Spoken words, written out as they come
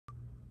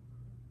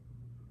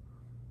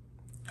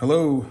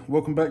Hello,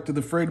 welcome back to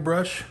the Frayed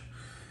Brush.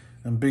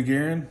 I'm Big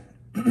Aaron.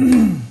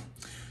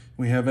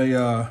 We have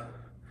a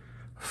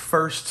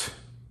first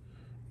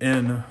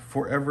and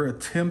forever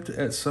attempt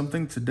at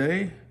something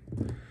today.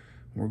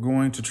 We're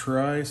going to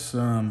try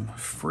some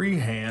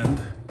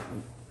freehand,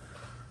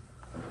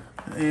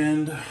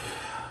 and I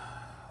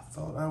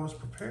thought I was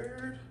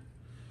prepared,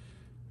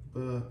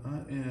 but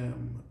I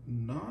am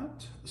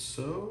not,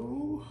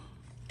 so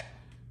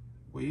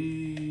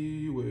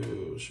we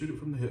will shoot it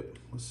from the hip.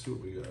 Let's see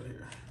what we got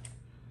here.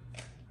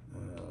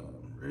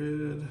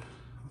 Red.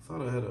 I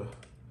thought I had a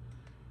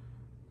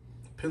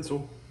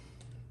pencil.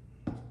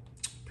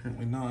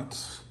 Apparently not,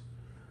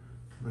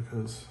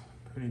 because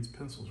who needs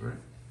pencils, right?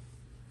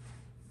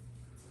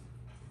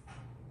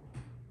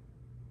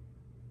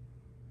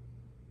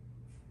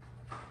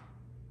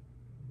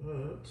 But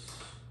let's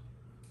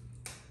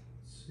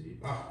see.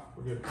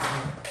 We're good.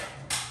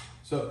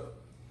 So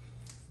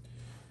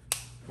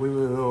we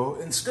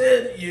will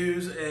instead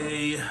use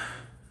a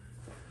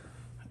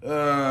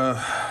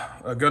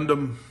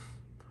Gundam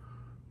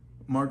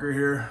marker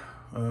here.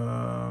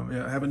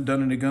 Yeah, I haven't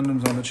done any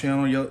Gundams on the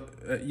channel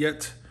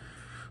yet.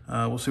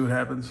 We'll see what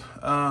happens.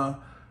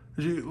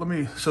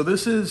 So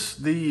this is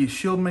the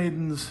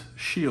Shieldmaiden's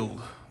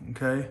shield.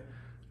 Okay,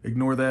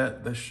 ignore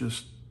that. That's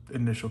just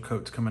initial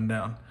coats coming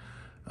down.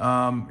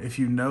 If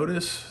you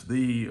notice,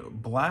 the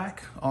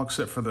black, all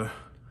except for the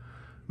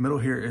middle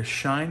here, is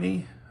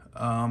shiny.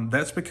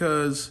 That's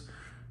because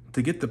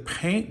to get the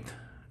paint,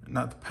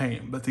 not the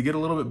paint, but to get a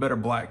little bit better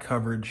black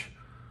coverage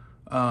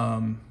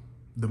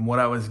than what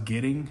I was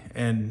getting,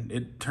 and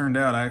it turned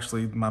out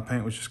actually my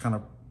paint was just kind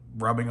of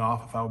rubbing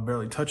off if I would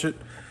barely touch it.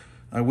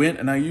 I went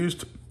and I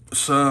used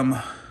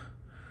some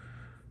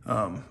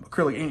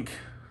acrylic ink.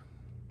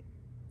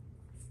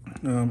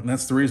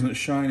 That's the reason it's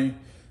shiny.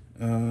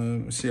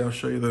 See, I'll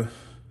show you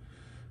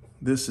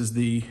this is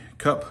the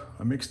cup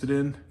I mixed it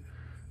in,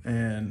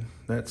 and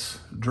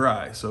that's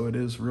dry, so it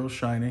is real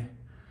shiny.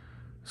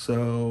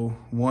 So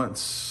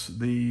once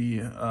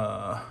we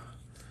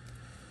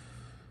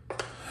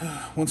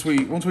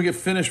get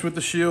finished with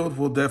the shield,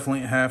 we'll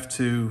definitely have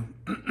to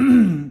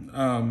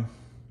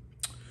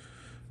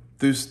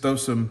throw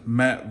some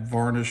matte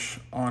varnish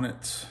on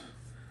it.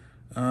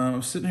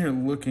 I'm sitting here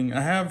looking.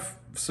 I have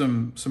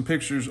some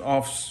pictures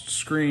off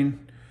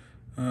screen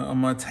on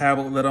my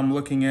tablet that I'm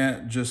looking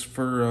at, just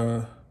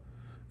for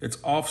it's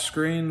off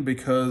screen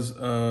because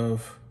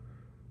of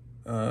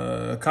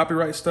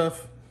copyright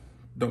stuff.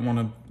 Don't want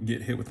to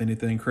get hit with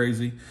anything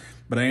crazy,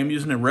 but I am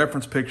using a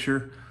reference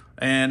picture,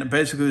 and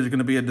basically there's going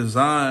to be a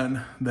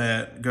design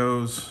that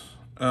goes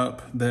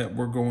up that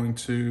we're going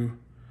to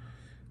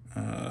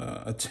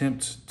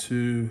attempt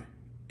to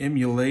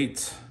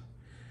emulate,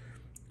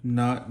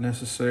 not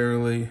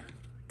necessarily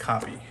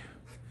copy.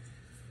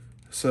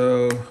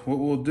 So what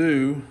we'll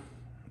do,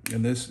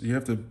 and this,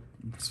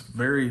 it's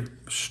very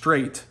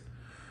straight.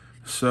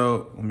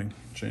 So let me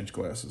change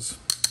glasses.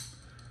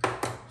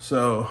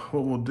 So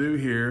what we'll do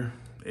here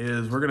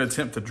is we're going to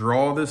attempt to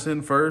draw this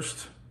in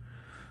first,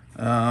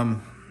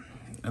 and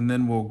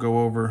then we'll go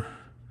over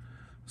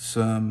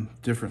some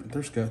different,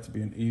 there's got to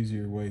be an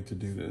easier way to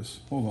do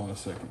this. Hold on a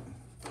second.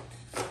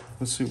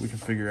 Let's see what we can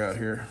figure out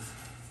here.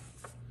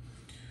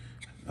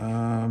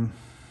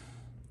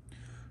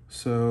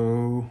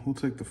 So we'll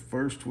take the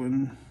first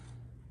one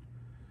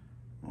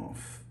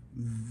off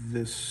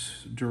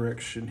this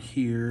direction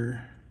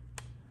here.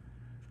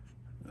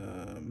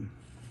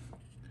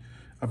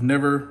 I've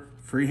never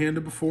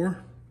freehanded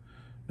before,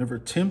 never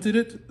attempted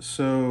it,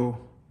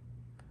 so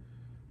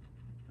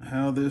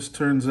how this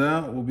turns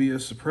out will be a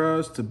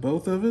surprise to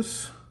both of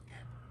us.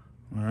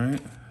 All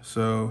right,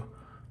 so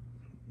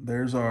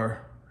there's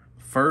our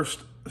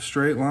first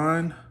straight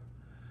line.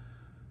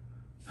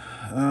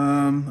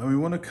 And we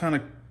want to kind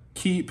of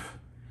keep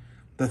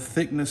the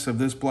thickness of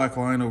this black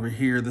line over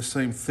here the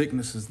same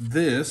thickness as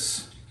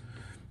this.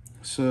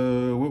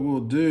 So what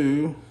we'll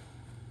do,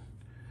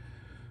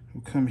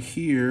 we'll come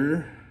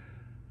here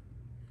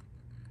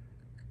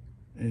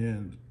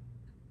and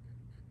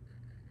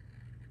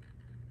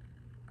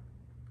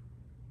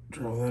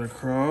draw that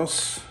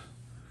across.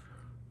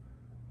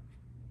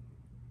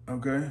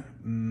 Okay,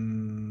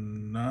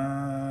 not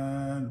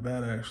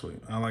bad actually.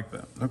 I like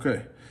that.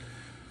 Okay,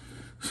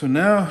 so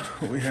now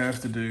what we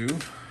have to do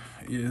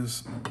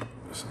is,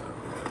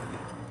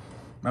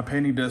 my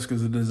painting desk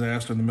is a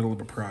disaster in the middle of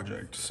a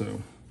project,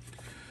 so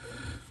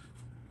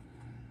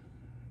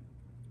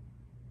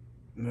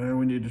now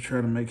we need to try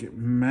to make it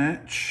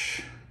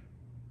match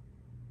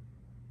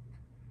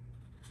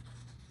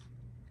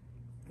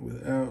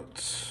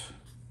without,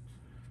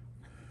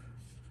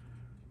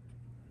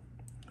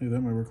 hey,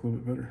 that might work a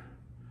little bit better.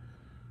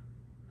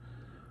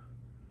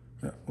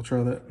 Yeah, we'll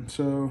try that.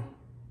 So,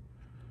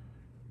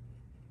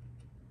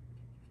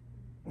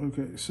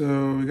 okay,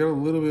 so we got a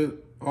little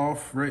bit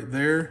off right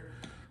there.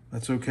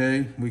 That's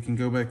okay. We can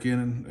go back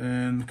in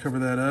and cover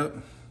that up.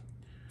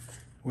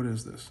 What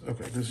is this?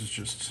 Okay, this is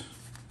just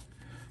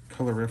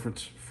color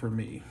reference for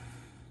me.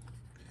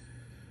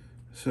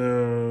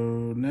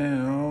 So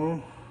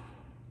now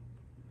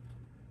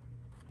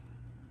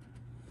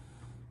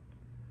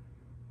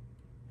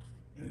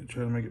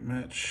try to make it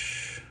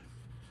match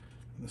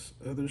this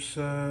other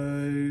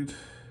side.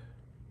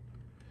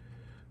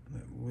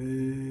 That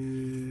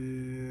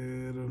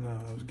lid, no,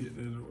 I was getting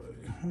it away.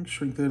 Let me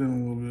shrink that in a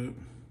little bit.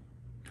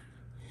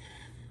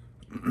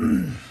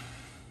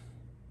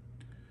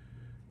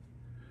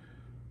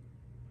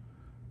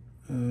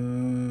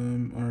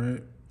 All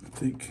right, I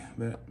think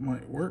that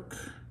might work.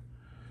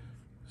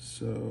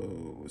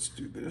 So let's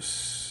do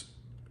this.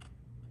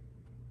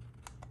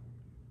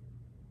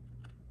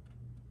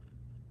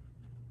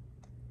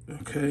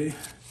 Okay.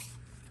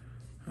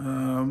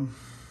 I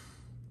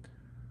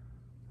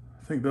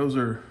think those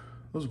are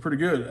pretty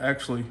good,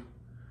 actually.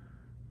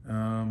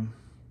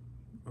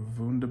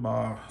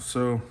 Wunderbar.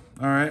 So,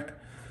 all right.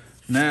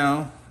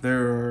 Now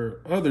there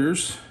are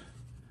others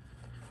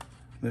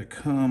that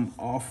come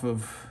off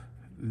of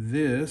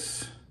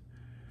this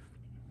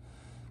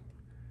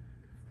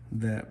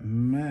that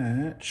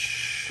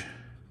match.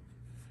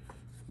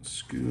 Let's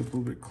scoot up a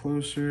little bit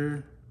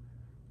closer.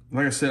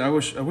 Like I said, I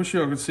wish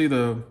y'all could see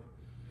the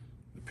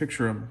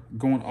picture I'm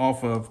going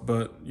off of,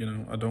 but you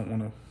know, I don't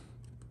want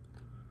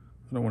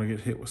to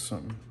get hit with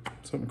something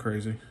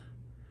crazy.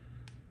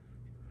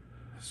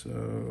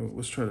 So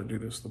let's try to do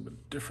this a little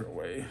bit different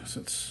way,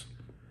 since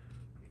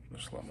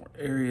there's a lot more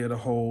area to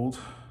hold.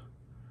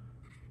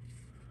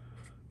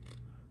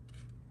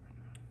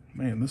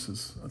 Man, this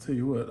is, I'll tell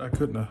you what, I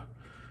couldn't have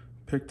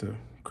picked a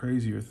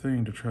crazier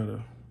thing to try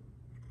to.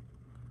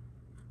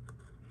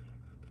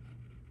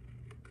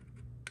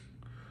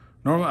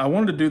 Normally, I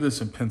wanted to do this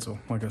in pencil,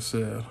 like I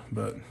said,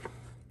 but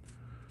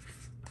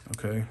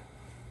okay.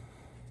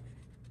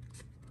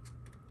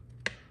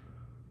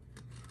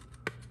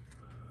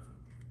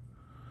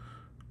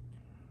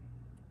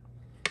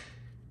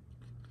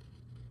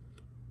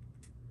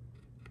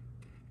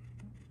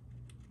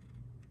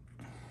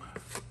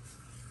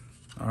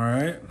 All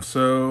right,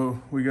 so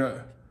we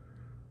got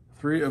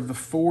 3 of the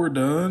 4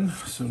 done.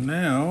 So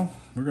now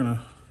we're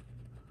gonna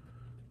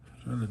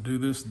try to do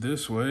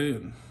this way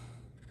and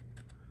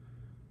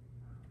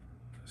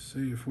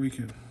see if we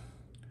can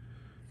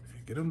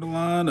get them to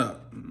line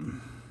up.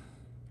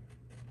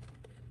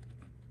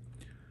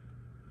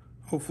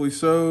 Hopefully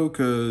so,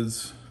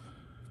 because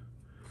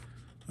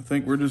I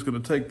think we're just gonna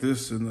take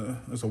this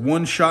as a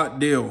one-shot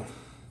deal.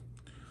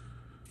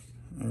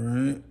 All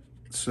right.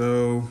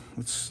 So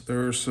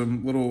there are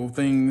some little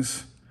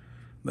things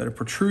that are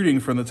protruding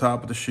from the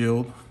top of the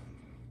shield.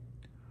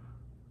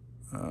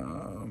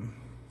 So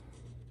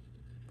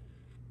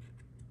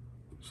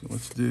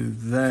let's do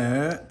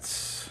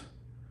that.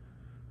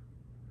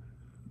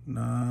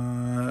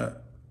 Not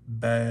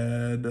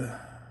bad. Let's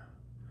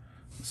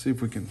see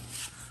if we can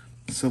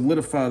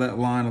solidify that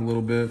line a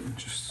little bit.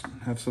 Just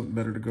have something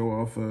better to go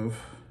off of.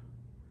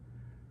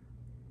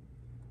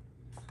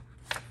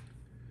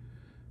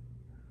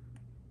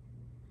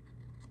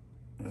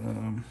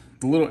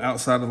 The little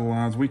outside of the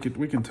lines, we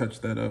can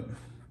touch that up.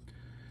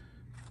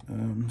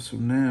 So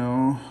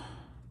now,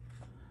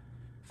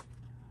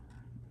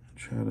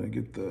 try to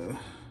get the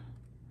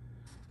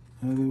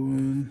other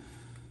one.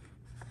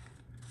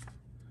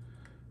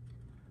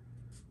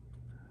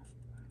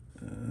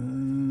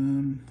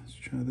 Let's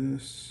try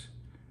this.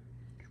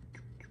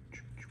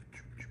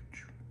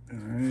 All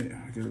right,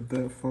 I got it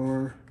that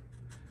far.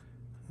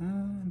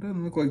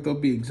 Doesn't look like they'll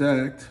be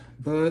exact,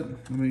 but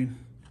I mean,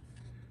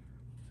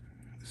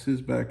 this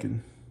is back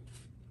in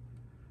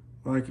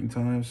Viking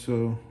times,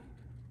 so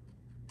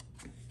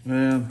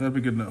yeah, that'd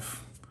be good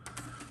enough.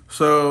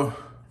 So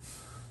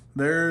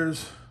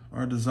there's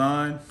our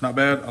design. Not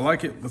bad. I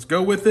like it. Let's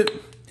go with it.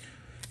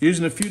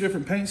 Using a few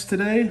different paints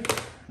today.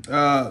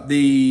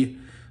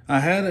 I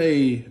had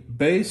a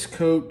base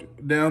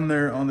coat down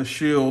there on the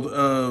shield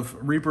of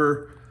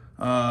Reaper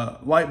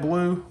light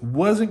blue.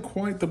 Wasn't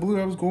quite the blue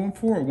I was going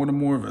for. I wanted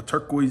more of a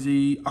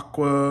turquoisey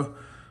aqua.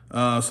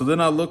 So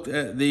then I looked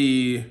at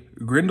the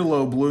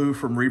Grindelow blue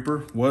from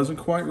Reaper. Wasn't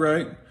quite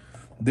right.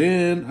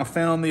 Then I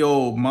found the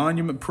old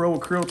Monument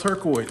ProAcryl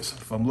turquoise.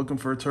 If I'm looking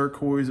for a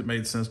turquoise, it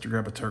made sense to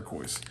grab a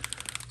turquoise.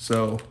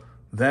 So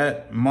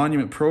that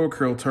Monument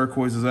ProAcryl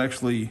turquoise is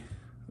actually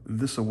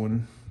this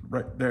one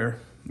right there,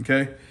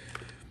 okay?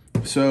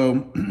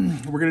 So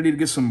we're gonna need to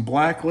get some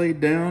black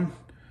laid down.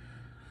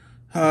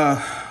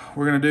 We're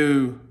gonna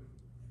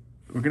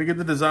get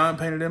the design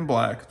painted in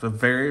black. It's a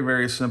very,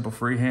 very simple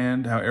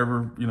freehand.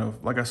 However, you know,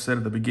 like I said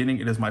at the beginning,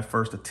 it is my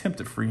first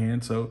attempt at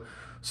freehand. So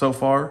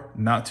far,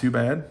 not too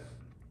bad.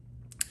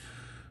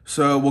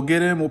 So we'll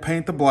get in, we'll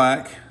paint the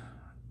black,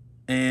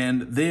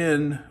 and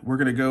then we're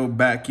gonna go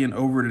back in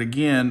over it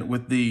again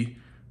with the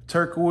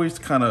turquoise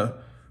to kind of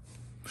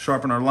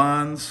sharpen our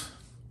lines,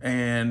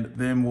 and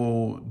then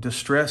we'll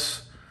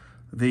distress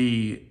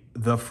the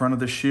front of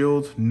the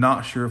shield.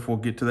 Not sure if we'll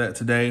get to that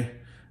today.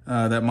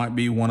 That might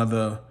be one of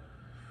the,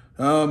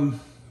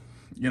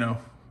 you know,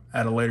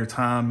 at a later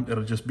time.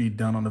 It'll just be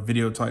done on the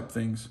video type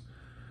things.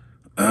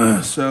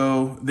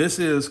 So this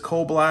is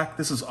Coal Black.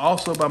 This is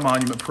also by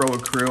Monument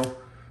ProAcryl.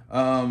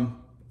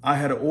 I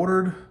had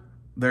ordered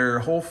their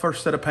whole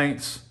first set of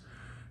paints,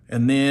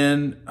 and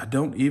then I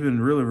don't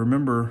even really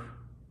remember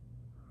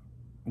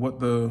what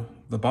the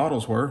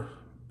bottles were.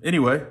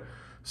 Anyway,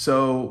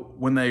 so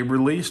when they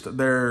released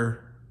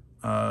their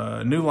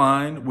new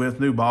line with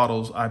new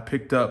bottles, I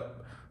picked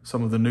up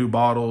some of the new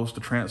bottles to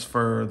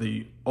transfer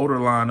the older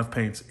line of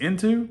paints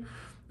into.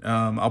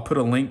 I'll put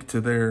a link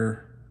to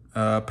their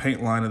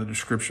paint line in the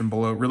description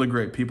below. Really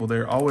great people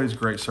there, always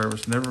great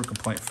service, never a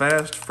complaint,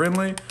 fast,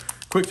 friendly,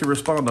 quick to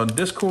respond on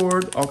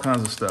Discord, all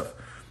kinds of stuff.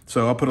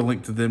 So I'll put a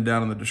link to them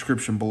down in the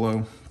description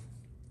below.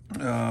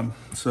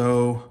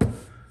 So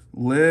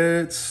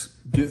let's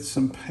get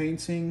some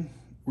painting.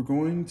 We're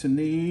going to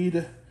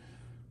need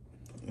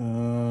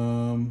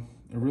a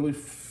really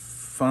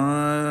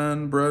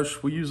fine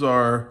brush. We use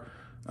our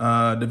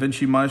Da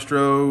Vinci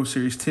Maestro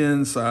Series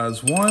 10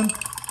 size 1.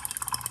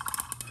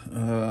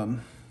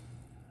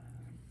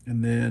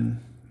 And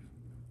then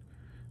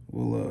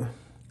we'll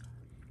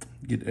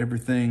get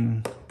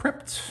everything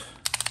prepped.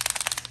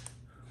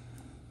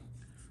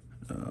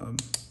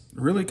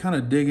 Really kind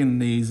of digging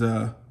these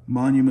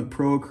Monument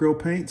ProAcryl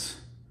paints.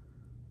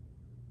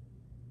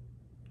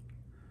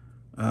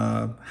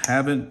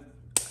 Haven't,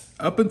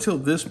 up until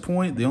this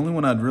point, the only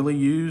one I'd really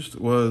used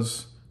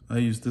was, I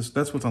used this,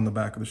 that's what's on the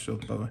back of the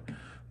shield, by the way,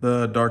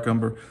 the Dark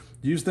Umber.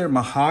 Used their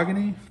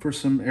Mahogany for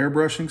some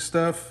airbrushing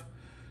stuff.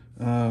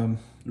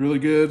 Really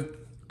good.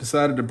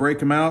 Decided to break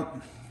them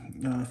out.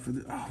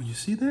 Oh, you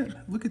see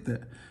that? Look at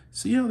that.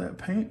 See how that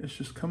paint is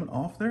just coming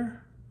off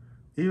there?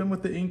 Even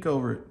with the ink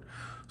over it.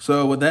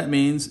 So what that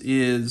means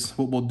is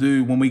what we'll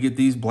do when we get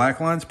these black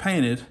lines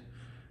painted,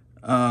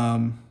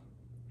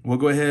 we'll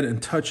go ahead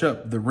and touch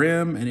up the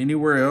rim and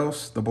anywhere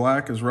else the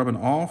black is rubbing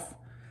off.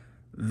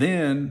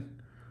 Then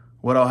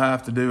what I'll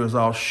have to do is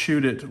I'll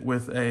shoot it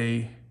with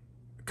a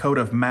coat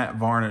of matte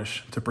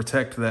varnish to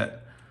protect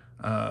that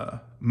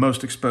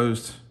most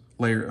exposed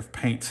layer of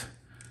paint.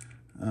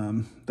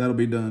 That'll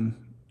be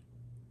done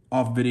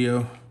off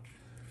video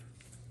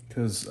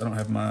because I don't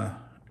have my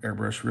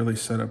airbrush really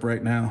set up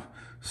right now.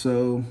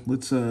 So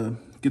let's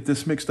get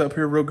this mixed up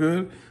here real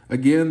good.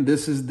 Again,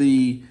 this is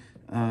the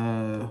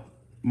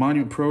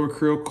Monument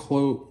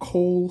ProAcryl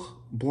Coal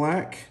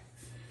Black.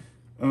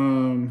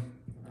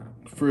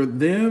 For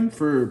them,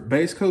 for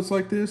base coats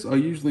like this, I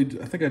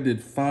think I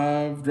did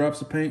 5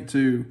 drops of paint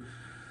to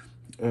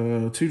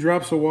 2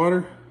 drops of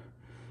water.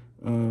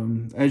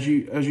 As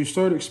you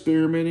start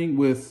experimenting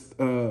with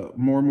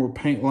more and more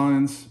paint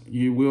lines,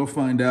 you will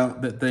find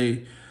out that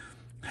they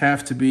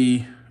have to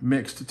be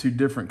mixed to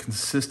different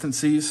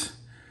consistencies.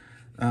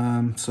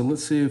 So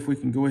let's see if we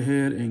can go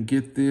ahead and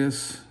get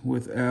this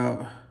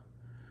without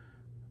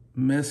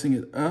messing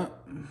it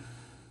up.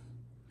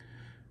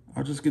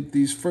 I'll just get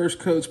these first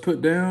coats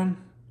put down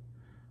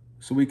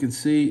so we can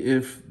see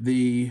if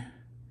the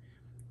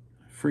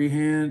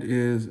freehand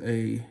is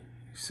a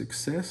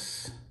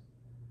success.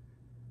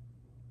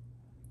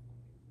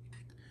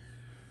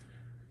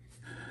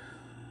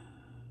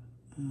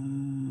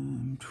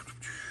 I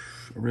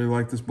really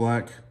like this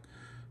black,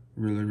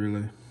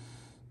 really.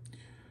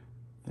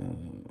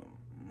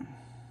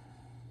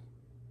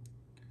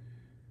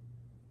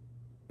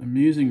 I'm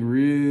using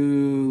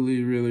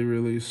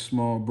really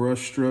small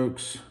brush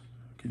strokes.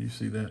 Can you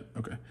see that?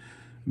 Okay.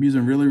 I'm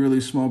using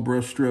really small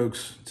brush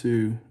strokes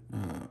to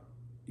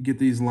get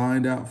these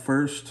lined out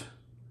first.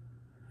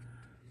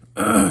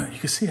 You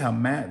can see how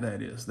matte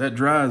that is. That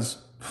dries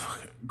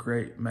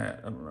great matte.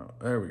 I don't know.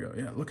 There we go.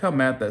 Yeah, look how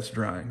matte that's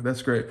drying.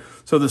 That's great.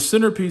 So the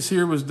centerpiece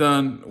here was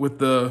done with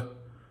the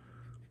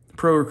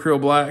ProAcryl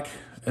black,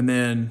 and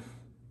then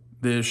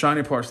the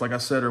shiny parts, like I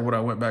said, are what I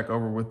went back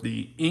over with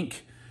the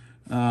ink.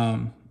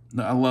 I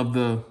love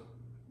the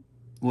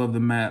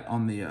matte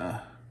on the.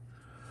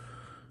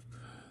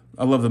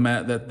 I love the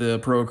matte that the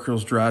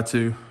ProAcryl's dry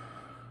to.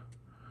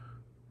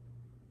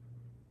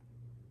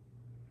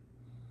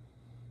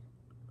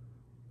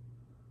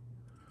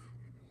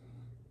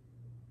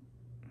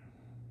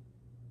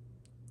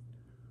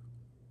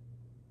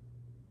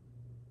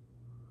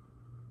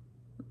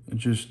 And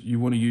just, you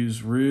want to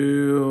use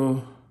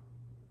real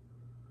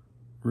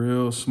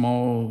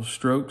small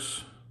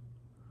strokes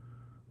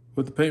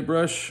with the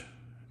paintbrush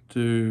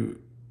to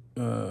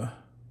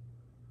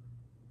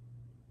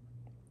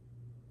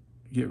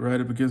get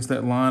right up against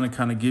that line and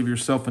kind of give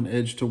yourself an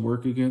edge to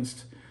work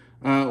against.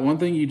 One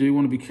thing you do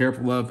want to be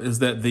careful of is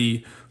that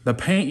the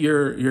paint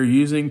you're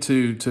using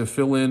to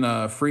fill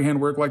in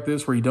freehand work like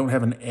this, where you don't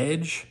have an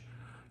edge,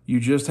 you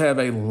just have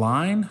a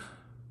line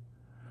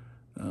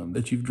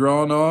that you've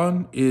drawn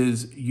on,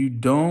 is you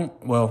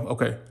don't, well,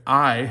 okay,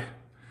 I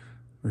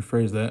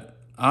rephrase that.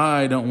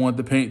 I don't want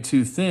the paint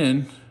too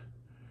thin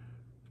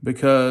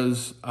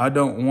because I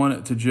don't want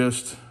it to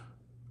just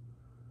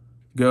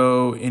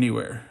go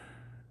anywhere.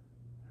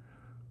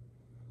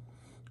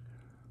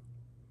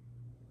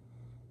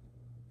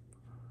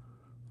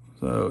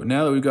 So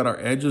now that we've got our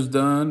edges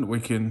done,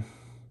 we can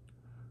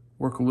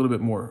work a little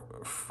bit more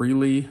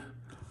freely,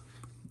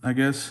 I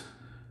guess.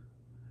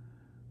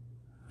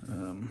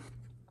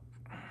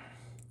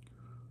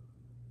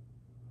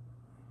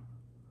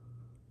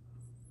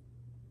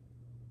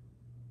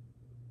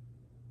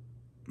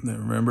 Then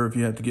remember, if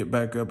you have to get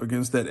back up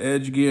against that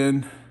edge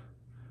again,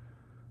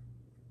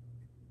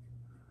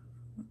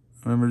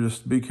 Remember,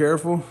 just be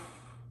careful.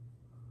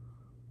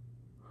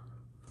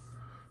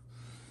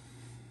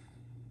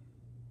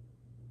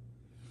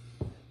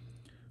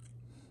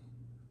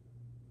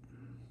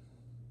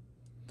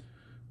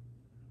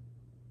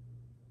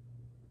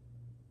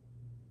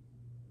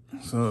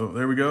 So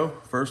there we go.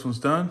 First one's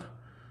done.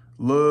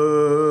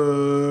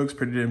 Looks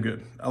pretty damn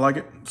good. I like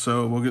it.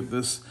 So we'll get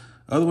this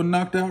other one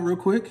knocked out real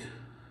quick.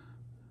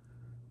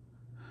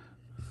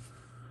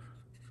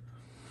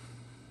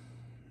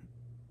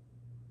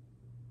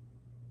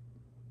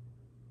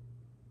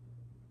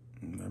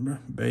 Remember,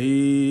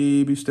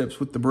 baby steps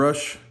with the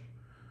brush.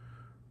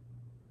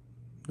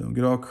 Don't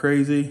get all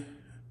crazy.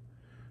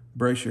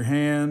 Brace your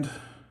hand.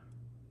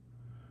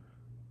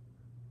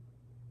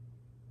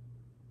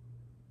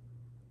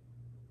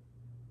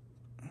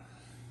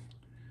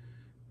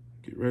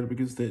 Get right up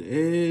against that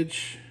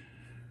edge.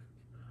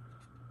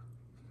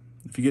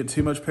 If you get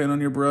too much paint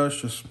on your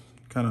brush, just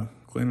kind of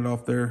clean it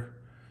off there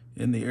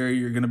in the area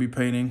you're going to be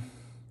painting.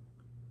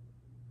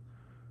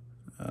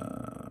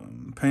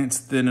 Paint's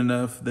thin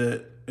enough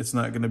that it's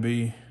not going to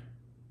be,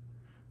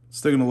 it's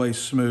still going to lay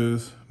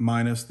smooth,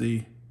 minus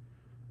the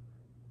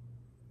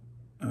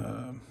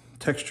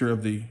texture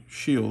of the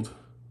shield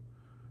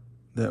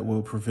that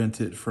will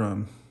prevent it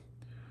from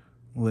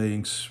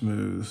laying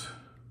smooth.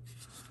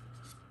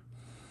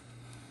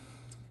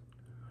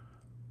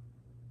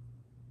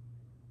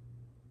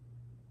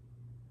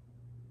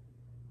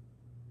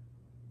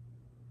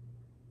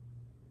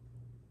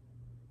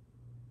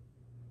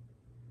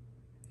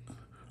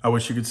 I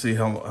wish you could see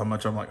how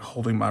much I'm like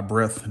holding my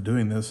breath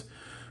doing this.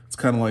 It's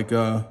kind of like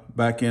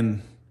back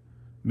in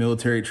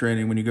military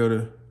training when you go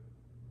to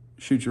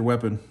shoot your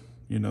weapon,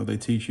 you know, they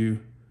teach you,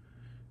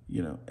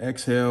 you know,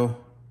 exhale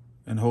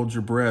and hold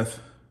your breath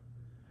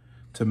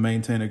to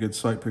maintain a good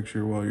sight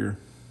picture while you're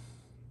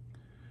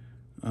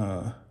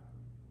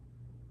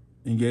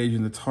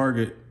engaging the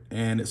target.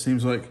 And it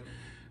seems like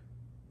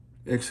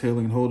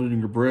exhaling and holding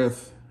your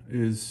breath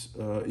is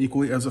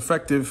equally as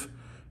effective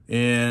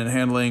in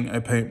handling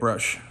a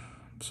paintbrush.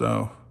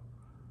 So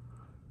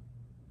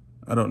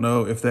I don't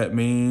know if that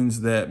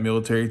means that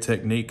military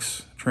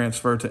techniques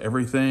transfer to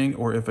everything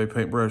or if a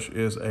paintbrush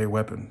is a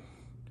weapon.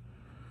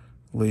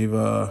 Leave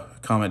a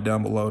comment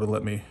down below to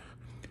let me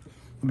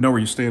know where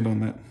you stand on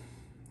that.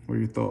 What are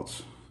your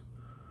thoughts?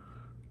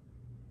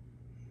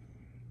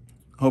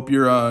 Hope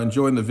you're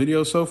enjoying the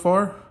video so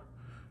far.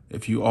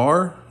 If you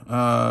are,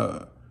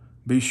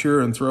 be sure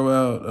and throw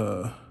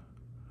out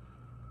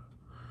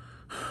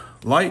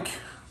like,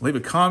 leave a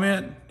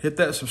comment, hit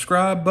that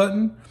subscribe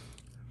button.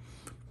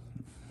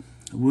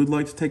 I would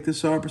like to take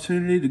this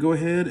opportunity to go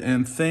ahead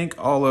and thank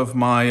all of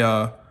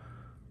my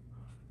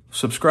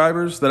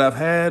subscribers that I've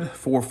had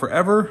for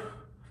forever,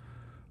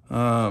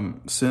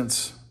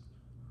 since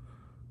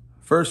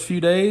first few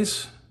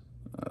days.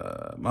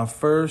 My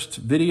first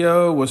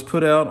video was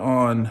put out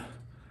on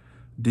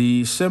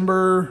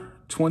December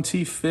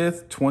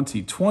 25th,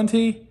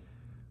 2020.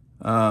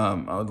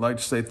 I would like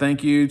to say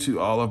thank you to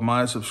all of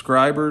my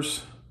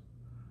subscribers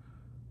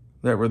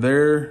that were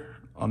there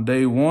on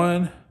day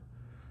one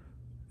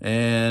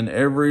and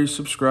every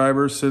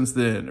subscriber since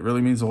then. It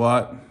really means a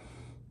lot.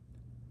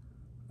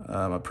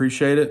 I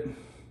appreciate it.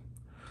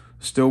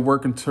 Still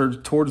working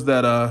towards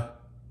that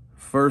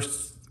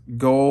first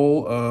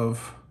goal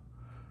of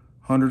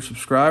 100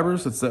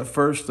 subscribers. It's that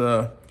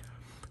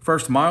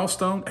first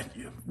milestone.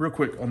 Real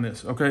quick on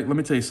this, okay? Let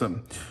me tell you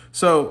something.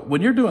 So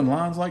when you're doing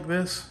lines like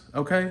this,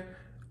 okay,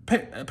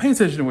 pay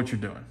attention to what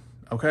you're doing,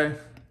 okay?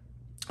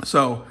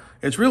 So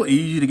it's real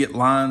easy to get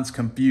lines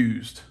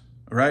confused,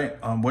 right?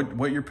 On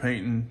what you're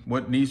painting,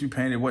 what needs to be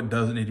painted, what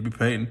doesn't need to be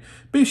painted.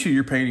 Be sure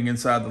you're painting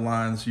inside the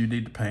lines you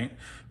need to paint,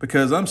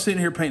 because I'm sitting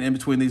here painting in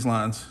between these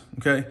lines,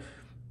 okay?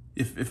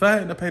 If I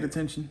hadn't have paid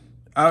attention,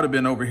 I would have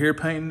been over here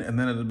painting, and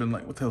then it'd have been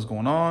like, what the hell's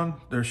going on?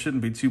 There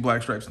shouldn't be two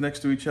black stripes next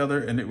to each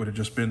other, and it would have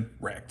just been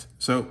wrecked.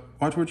 So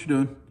watch what you're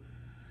doing.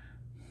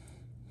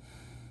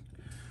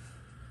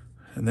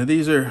 And then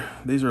these are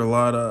a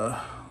lot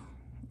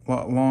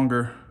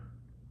longer.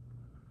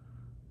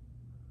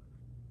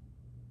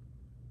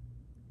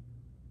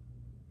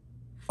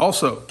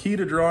 Also, key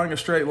to drawing a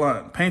straight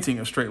line, painting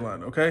a straight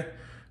line, okay?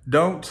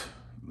 Let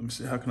me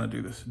see, how can I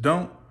do this?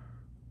 Don't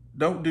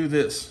do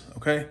this,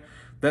 okay?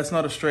 That's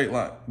not a straight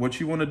line. What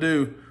you want to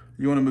do,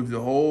 you want to move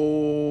the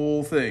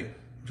whole thing,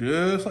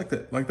 just like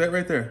that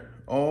right there.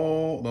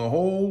 The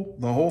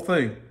whole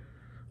thing.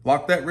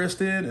 Lock that wrist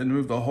in and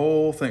move the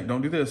whole thing.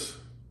 Don't do this.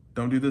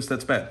 Don't do this.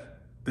 That's bad.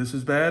 This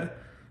is bad.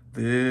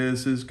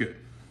 This is good.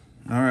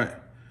 All right.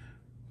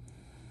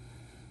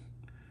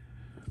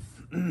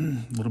 A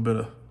little bit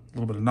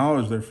of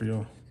knowledge there for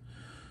y'all.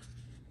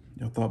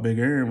 Y'all thought Big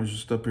Aaron was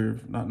just up here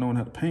not knowing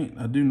how to paint.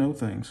 I do know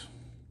things.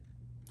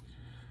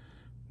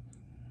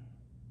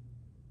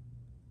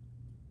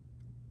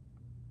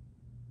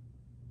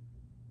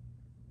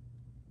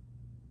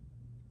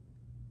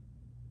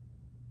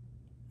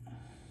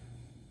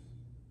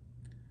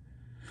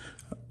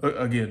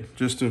 Again,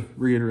 just to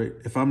reiterate,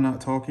 if I'm not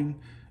talking,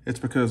 it's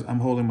because I'm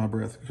holding my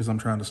breath because I'm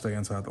trying to stay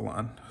inside the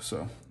line.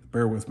 So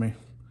bear with me.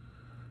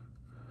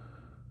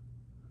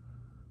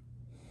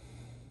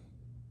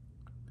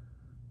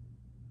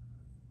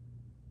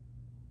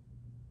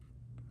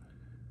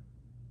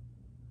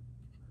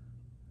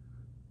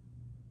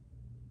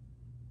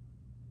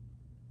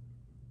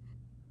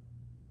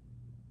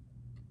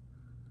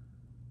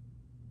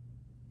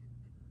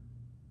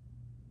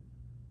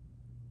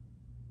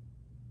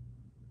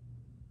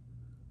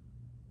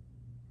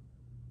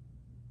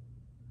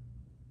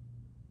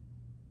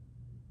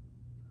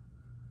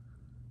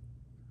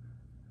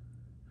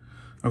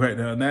 Okay,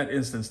 now in that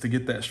instance, to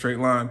get that straight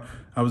line,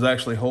 I was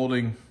actually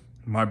holding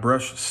my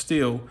brush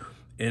still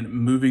and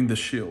moving the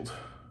shield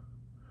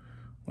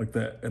like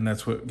that. And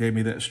that's what gave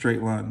me that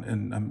straight line.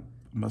 And I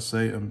must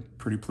say, I'm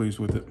pretty pleased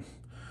with it.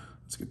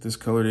 Let's get this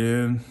colored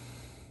in.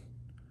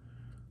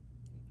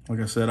 Like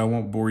I said, I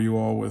won't bore you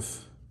all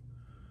with,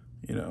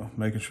 you know,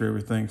 making sure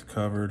everything's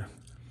covered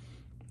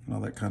and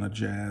all that kind of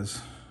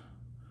jazz.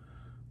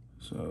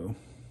 So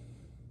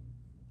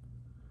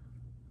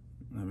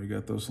then we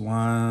got those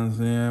lines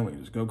in. We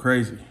just go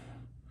crazy.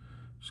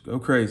 Just go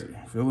crazy.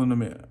 Filling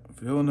them in.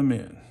 Filling them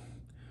in.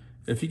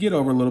 If you get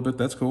over a little bit,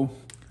 that's cool.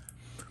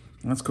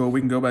 That's cool. We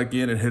can go back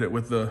in and hit it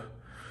with the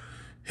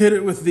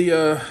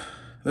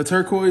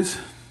turquoise.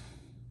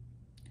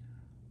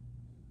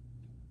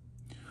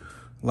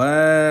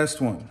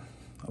 Last one.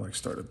 I like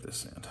start at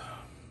this end.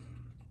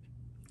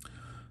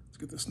 Let's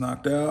get this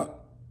knocked out.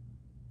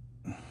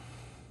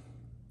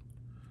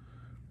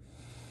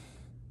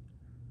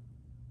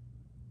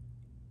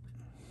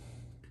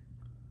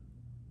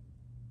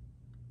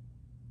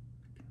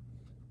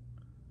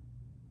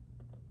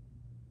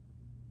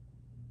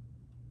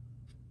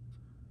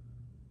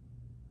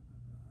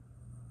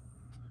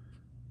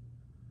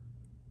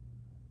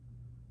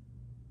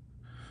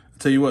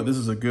 Tell you what, this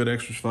is a good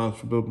exercise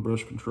for building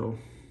brush control.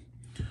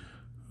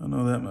 I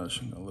know that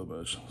much. Not a little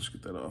bit. Let's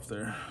get that off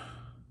there.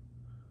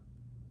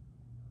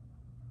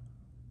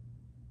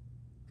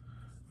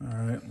 All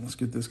right, let's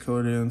get this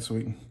colored in so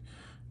we can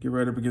get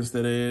right up against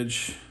that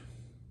edge.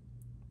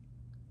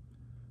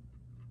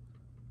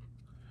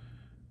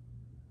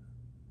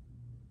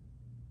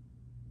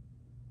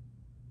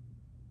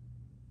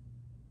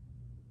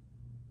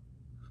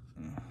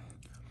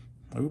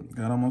 Oh,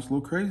 got almost a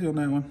little crazy on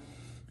that one.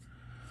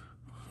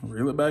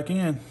 Reel it back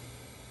in.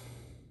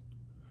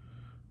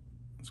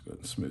 Let's go ahead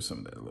and smooth some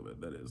of that a little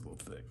bit. That is a little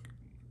thick.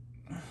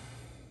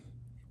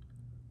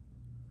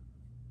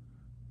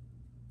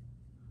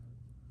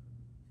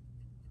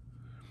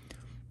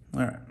 All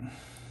right.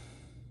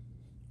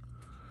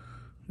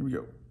 Here we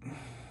go.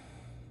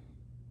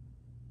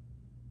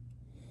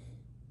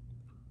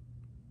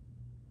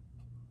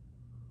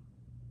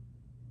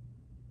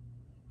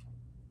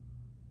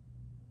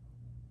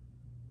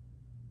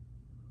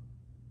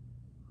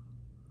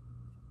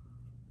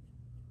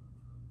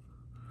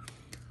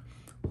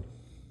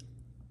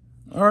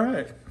 All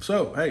right,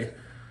 so hey,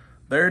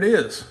 there it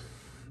is.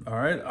 All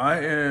right,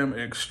 I am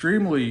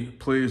extremely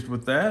pleased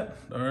with that.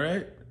 All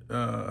right,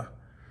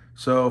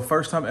 so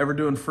first time ever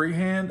doing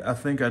freehand. I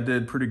think I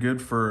did pretty good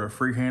for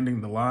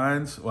freehanding the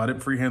lines. Well, I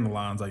didn't freehand the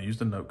lines. I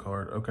used a note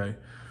card. Okay,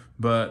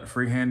 but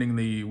freehanding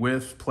the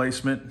width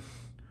placement,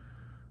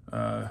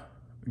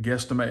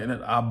 guesstimating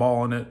it,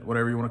 eyeballing it,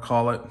 whatever you want to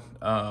call it.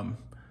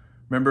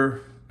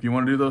 Remember, if you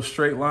want to do those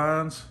straight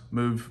lines,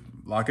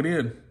 lock it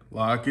in,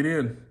 lock it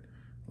in.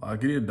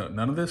 Lock it in.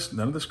 None of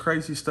this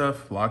crazy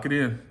stuff. Lock it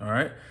in. All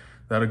right.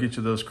 That'll get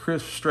you those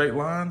crisp straight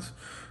lines.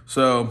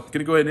 So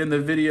gonna go ahead and end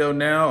the video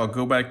now. I'll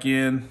go back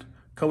in,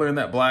 color in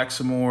that black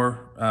some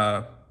more.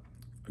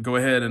 Go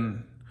ahead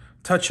and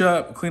touch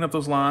up, clean up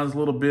those lines a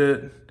little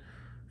bit,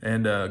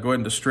 and go ahead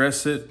and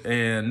distress it.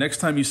 And next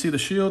time you see the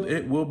shield,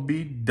 it will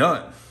be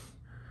done.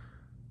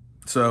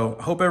 So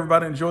I hope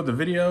everybody enjoyed the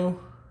video.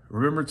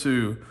 Remember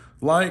to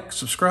like,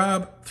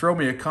 subscribe, throw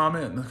me a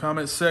comment in the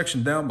comment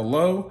section down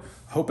below.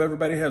 Hope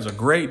everybody has a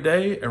great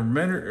day. And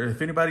remember,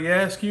 if anybody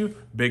asks you,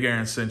 Big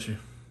Aaron sent you.